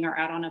skiing or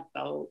out on a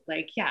boat,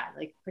 like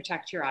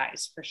protect your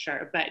eyes for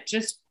sure. But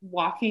just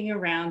walking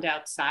around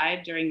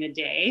outside during the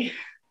day,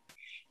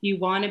 you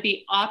want to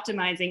be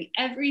optimizing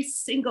every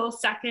single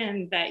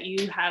second that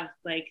you have,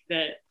 like,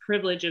 the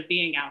privilege of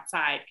being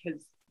outside,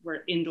 because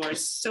we're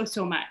indoors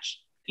so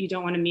much. You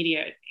don't want to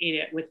mediate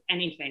it with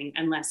anything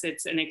unless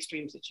it's an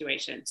extreme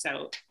situation.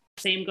 So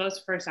same goes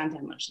for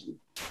suntan lotion,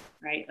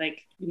 right?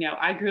 Like,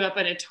 I grew up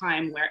at a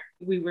time where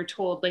we were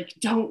told, like,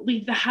 don't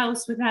leave the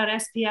house without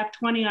SPF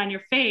 20 on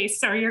your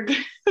face or you're good.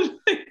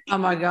 Oh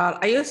my God.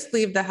 I used to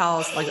leave the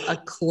house like a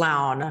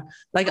clown.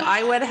 Like,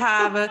 I would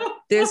have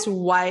this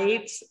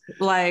white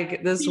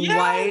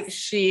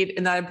sheet,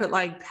 and then I'd put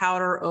like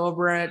powder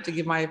over it to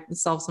give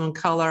myself some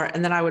color.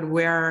 And then I would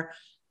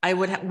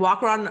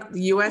walk around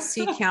the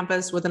USC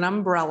campus with an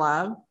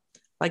umbrella,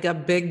 like a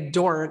big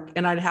dork,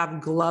 and I'd have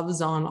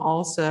gloves on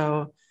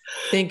also,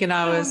 thinking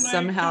I was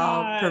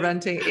somehow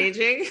preventing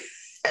aging.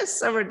 It's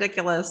so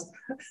ridiculous.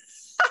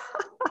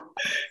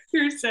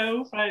 You're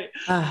so funny.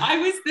 I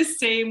was the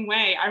same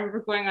way. I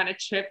remember going on a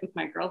trip with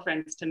my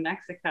girlfriends to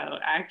Mexico,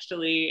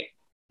 actually,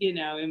 in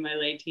my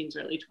late teens,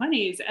 early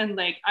 20s. And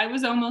like, I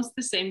was almost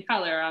the same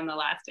color on the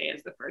last day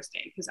as the first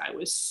day because I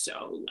was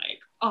so like,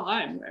 oh,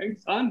 I'm wearing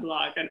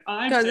sunblock and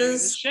I'm staying in the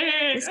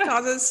shade. This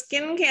causes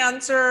skin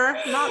cancer,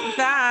 not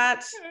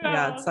that.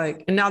 Yeah, it's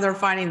like, and now they're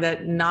finding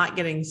that not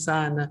getting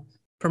sun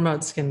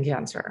promotes skin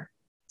cancer.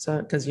 So,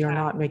 because you're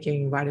not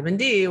making vitamin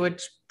D,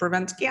 which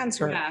prevents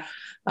cancer.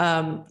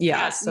 So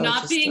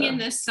not being in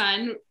the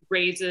sun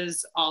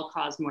raises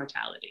all-cause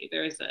mortality.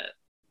 There's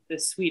the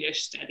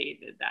Swedish study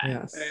did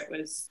that, where it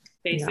was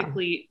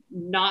basically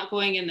not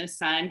going in the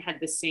sun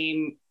had the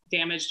same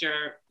damaged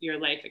your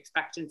life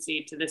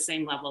expectancy to the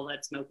same level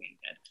that smoking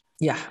did.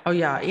 Yeah. Oh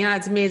yeah.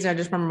 It's amazing. I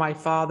just remember my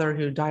father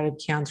who died of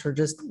cancer,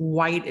 just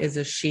white as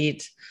a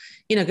sheet,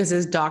 because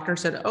his doctor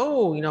said,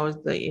 oh,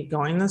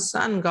 going in the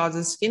sun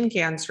causes skin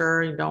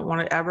cancer. You don't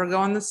want to ever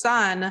go in the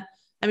sun.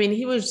 I mean,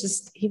 he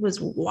was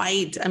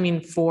white. I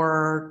mean,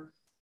 for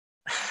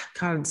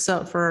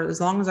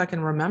as long as I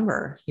can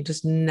remember, he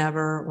just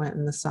never went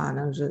in the sun.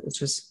 It's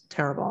just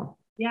terrible.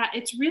 Yeah,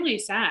 it's really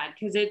sad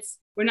because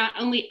we're not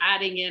only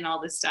adding in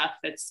all the stuff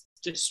that's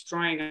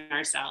destroying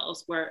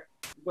ourselves,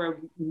 we're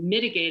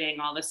mitigating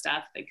all the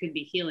stuff that could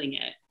be healing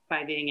it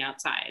by being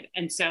outside.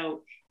 And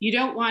so you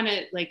don't want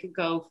to like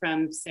go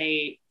from,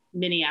 say,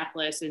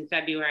 Minneapolis in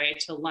February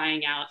to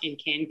lying out in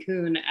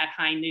Cancun at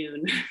high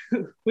noon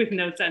with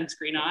no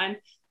sunscreen on.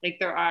 Like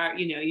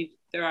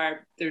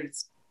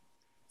there's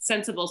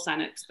sensible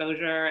sun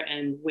exposure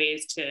and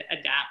ways to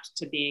adapt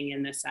to being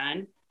in the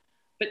sun,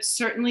 but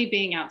certainly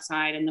being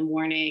outside in the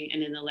morning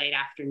and in the late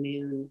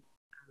afternoon,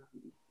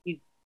 you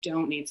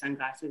don't need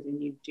sunglasses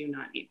and you do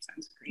not need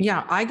sunscreen.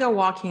 Yeah, I go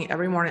walking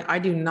every morning. I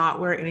do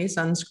not wear any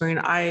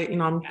sunscreen.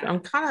 I'm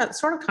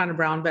kind of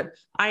brown, but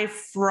I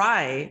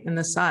fry in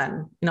the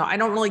sun. I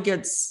don't really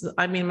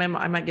I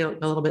might get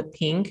a little bit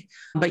pink,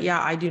 but yeah,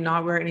 I do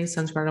not wear any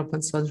sunscreen. I don't put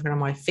sunscreen on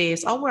my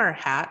face. I'll wear a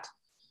hat.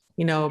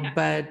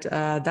 But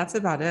that's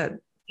about it.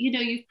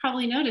 You've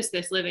probably noticed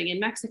this living in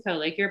Mexico,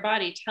 like your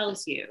body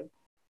tells you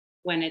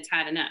when it's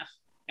had enough,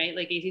 right?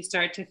 Like if you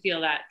start to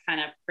feel that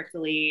kind of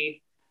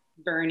prickly,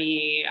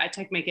 burny, I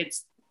took my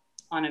kids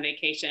on a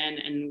vacation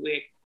and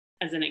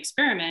as an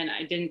experiment,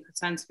 I didn't put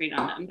sunscreen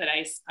on them, but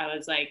I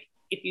was like,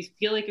 if you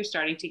feel like you're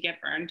starting to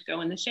get burned, go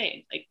in the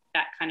shade, like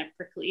that kind of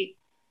prickly.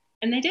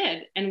 And they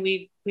did. And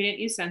we didn't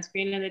use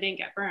sunscreen and they didn't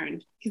get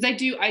burned. Because I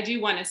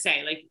do want to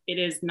say, like, it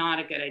is not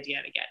a good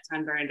idea to get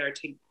sunburned or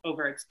to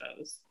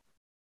overexpose.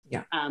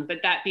 Yeah.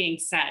 But that being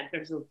said,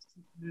 there's a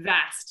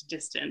vast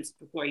distance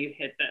before you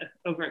hit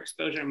the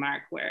overexposure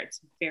mark where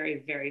it's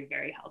very, very,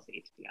 very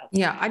healthy to be outside.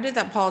 Yeah, I did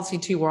that policy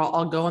too, where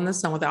I'll go in the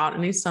sun without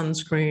any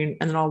sunscreen,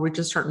 and then I'll reach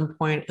a certain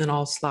point and then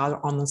I'll slather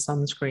on the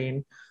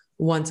sunscreen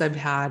once I've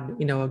had,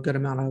 a good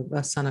amount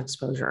of sun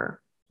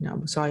exposure.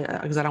 So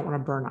because I don't want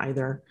to burn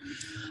either.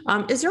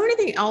 Is there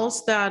anything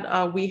else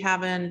that we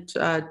haven't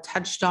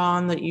touched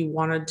on that you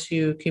wanted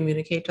to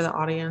communicate to the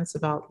audience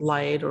about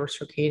light or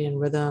circadian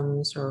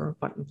rhythms or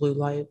blue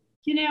light?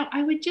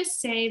 I would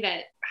just say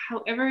that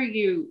however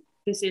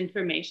this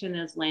information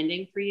is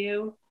landing for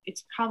you,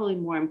 it's probably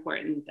more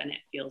important than it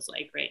feels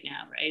like right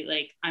now, right?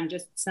 Like I'm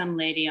just some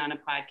lady on a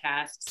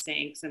podcast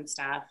saying some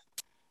stuff.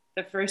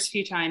 The first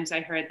few times I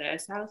heard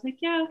this, I was like,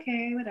 yeah,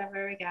 okay,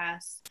 whatever, I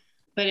guess.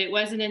 But it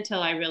wasn't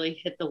until I really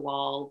hit the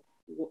wall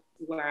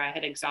where I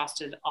had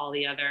exhausted all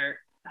the other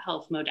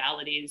health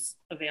modalities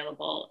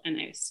available. And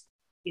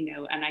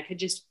and I could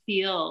just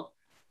feel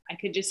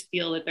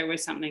that there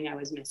was something I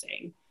was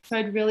missing. So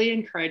I'd really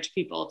encourage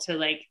people to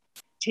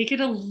take it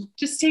a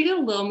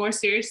little more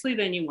seriously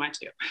than you want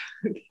to.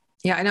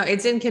 Yeah, I know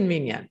it's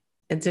inconvenient.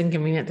 It's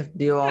inconvenient to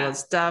do all this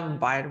stuff,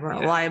 buy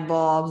different light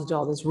bulbs, do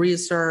all this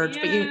research,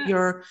 but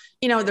you're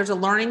there's a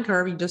learning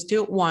curve. You just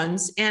do it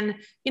once. And,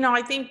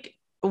 I think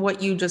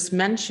what you just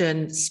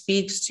mentioned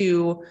speaks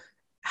to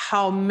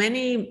how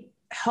many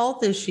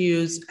health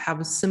issues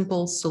have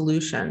simple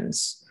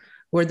solutions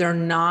where they're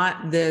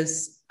not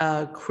this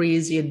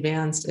crazy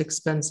advanced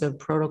expensive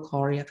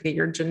protocol where you have to get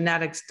your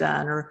genetics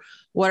done or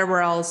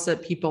whatever else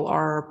that people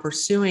are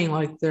pursuing,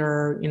 like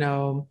their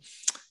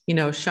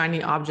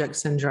shiny object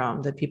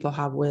syndrome that people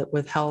have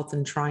with health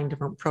and trying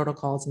different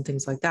protocols and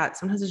things like that.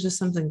 Sometimes it's just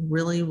something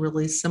really,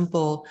 really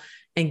simple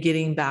and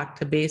getting back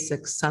to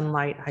basics: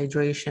 sunlight,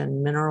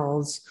 hydration,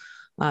 minerals,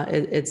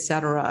 et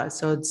cetera.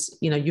 So it's,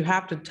 you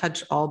have to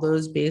touch all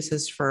those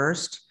bases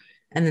first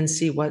and then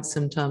see what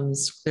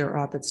symptoms clear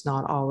up. It's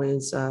not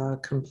always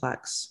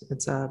complex.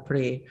 It's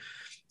pretty,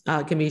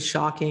 it can be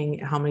shocking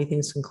how many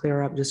things can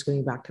clear up just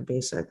getting back to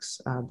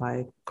basics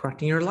by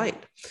correcting your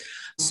light.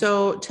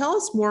 So tell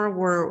us more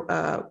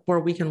where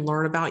we can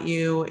learn about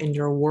you and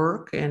your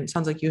work. And it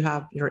sounds like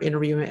you're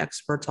interviewing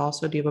experts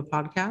also. Do you have a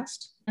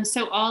podcast? And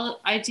so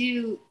all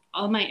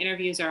my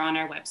interviews are on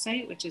our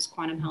website, which is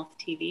Quantum Health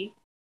TV.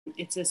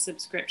 It's a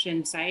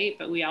subscription site,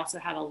 but we also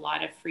have a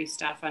lot of free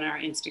stuff on our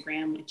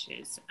Instagram, which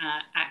is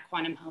at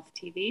Quantum Health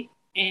TV.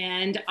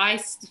 And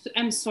I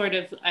am sort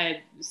of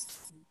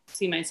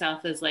see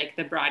myself as like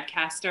the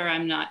broadcaster.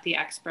 I'm not the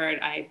expert.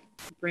 I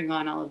bring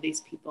on all of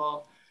these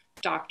people,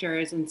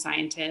 doctors and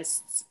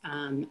scientists,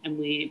 and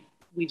we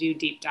do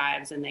deep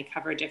dives and they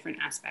cover different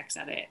aspects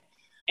of it.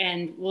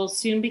 And we'll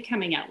soon be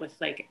coming out with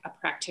like a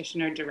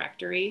practitioner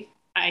directory.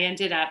 I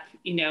ended up,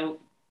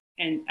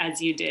 and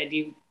as you did,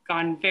 you've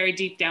gone very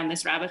deep down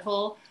this rabbit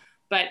hole.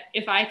 But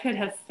if I could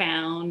have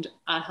found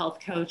a health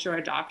coach or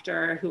a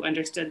doctor who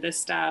understood this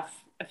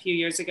stuff a few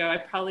years ago, I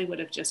probably would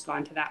have just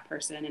gone to that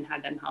person and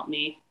had them help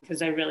me,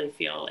 because I really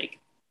feel like,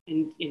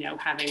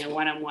 having a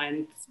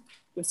one-on-one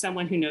with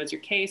someone who knows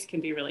your case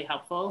can be really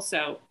helpful.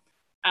 So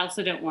I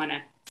also don't want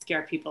to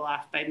scare people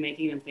off by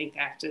making them think they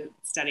have to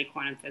study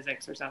quantum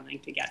physics or something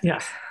to get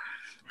this.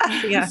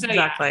 Yeah, so,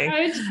 exactly.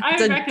 Yeah, I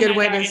it's a good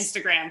way to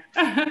Instagram.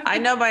 I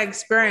know by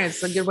experience,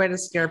 it's a good way to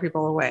scare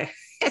people away.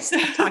 It's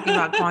not talking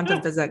about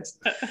quantum physics.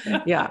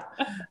 Yeah.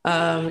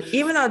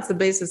 Even though it's the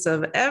basis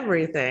of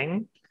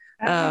everything.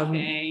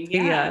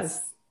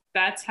 Yes.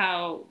 That's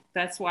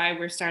why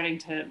we're starting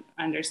to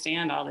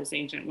understand all this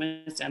ancient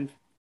wisdom,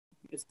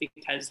 is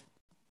because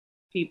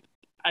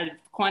a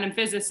quantum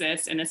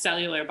physicist and a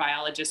cellular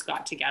biologist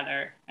got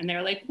together and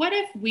they're like, what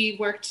if we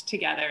worked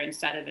together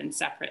instead of in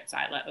separate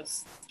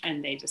silos?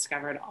 And they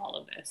discovered all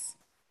of this.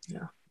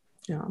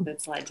 Yeah.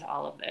 That's led to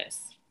all of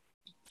this.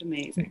 It's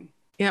amazing.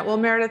 Yeah. Well,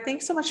 Meredith,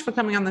 thanks so much for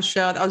coming on the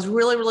show. That was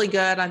really, really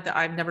good.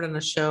 I've never done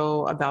a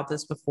show about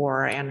this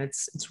before, and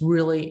it's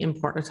really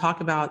important to talk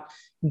about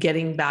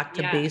getting back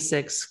to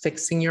basics,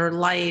 fixing your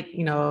light.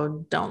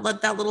 Don't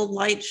let that little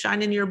light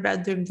shine in your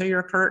bedroom through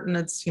your curtain.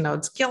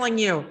 It's killing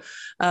you.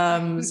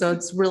 So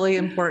it's really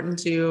important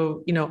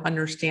to,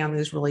 understand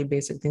these really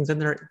basic things,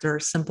 and they're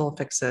simple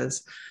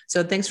fixes.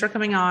 So thanks for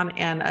coming on,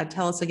 and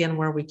tell us again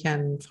where we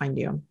can find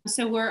you.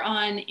 So we're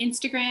on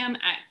Instagram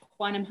at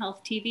Quantum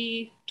Health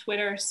TV,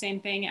 Twitter, same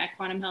thing at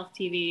Quantum Health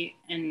TV,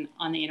 and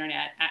on the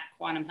internet at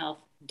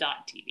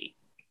quantumhealth.tv.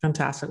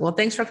 Fantastic. Well,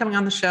 thanks for coming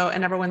on the show.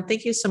 And everyone,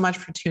 thank you so much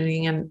for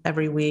tuning in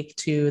every week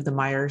to the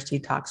Myers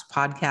Detox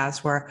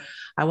podcast, where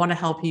I want to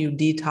help you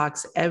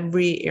detox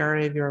every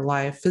area of your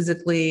life,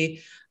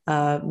 physically,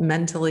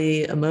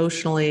 mentally,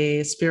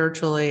 emotionally,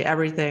 spiritually,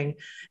 everything.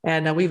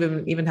 And we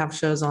even have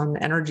shows on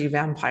energy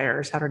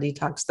vampires, how to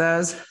detox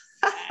those.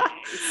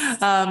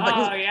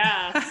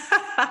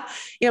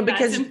 Because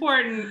that's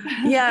important.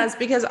 Yes,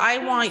 because I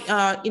want,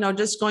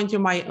 just going through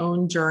my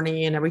own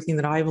journey and everything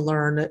that I've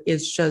learned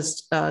is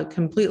just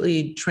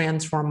completely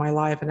transformed my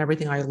life, and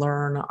everything I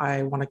learn,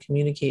 I want to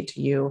communicate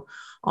to you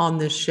on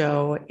this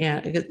show.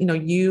 And,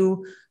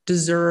 you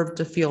deserve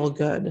to feel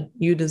good.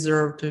 You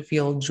deserve to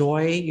feel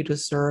joy. You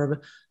deserve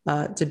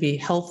to be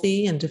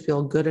healthy and to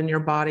feel good in your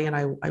body. And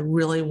I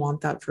really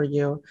want that for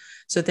you.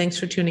 So thanks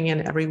for tuning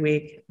in every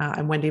week.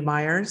 I'm Wendy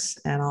Myers,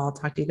 and I'll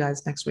talk to you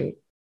guys next week.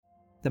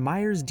 The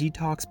Myers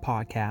Detox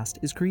Podcast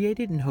is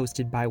created and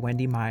hosted by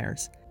Wendy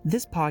Myers.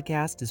 This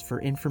podcast is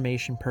for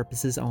information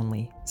purposes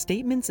only.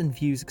 Statements and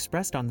views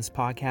expressed on this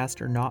podcast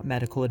are not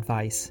medical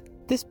advice.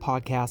 This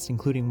podcast,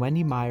 including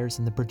Wendy Myers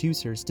and the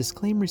producers,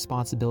 disclaim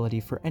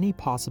responsibility for any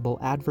possible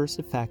adverse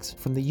effects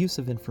from the use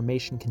of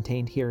information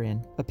contained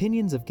herein.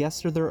 Opinions of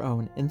guests are their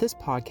own, and this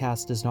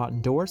podcast does not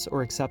endorse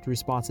or accept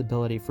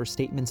responsibility for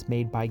statements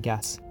made by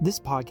guests. This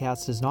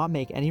podcast does not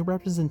make any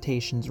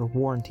representations or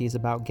warranties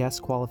about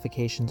guest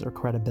qualifications or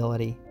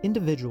credibility.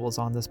 Individuals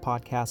on this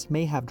podcast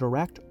may have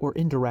direct or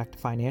indirect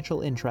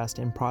financial interest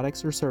in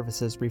products or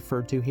services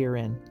referred to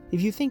herein.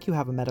 If you think you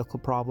have a medical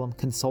problem,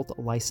 consult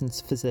a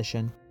licensed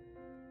physician.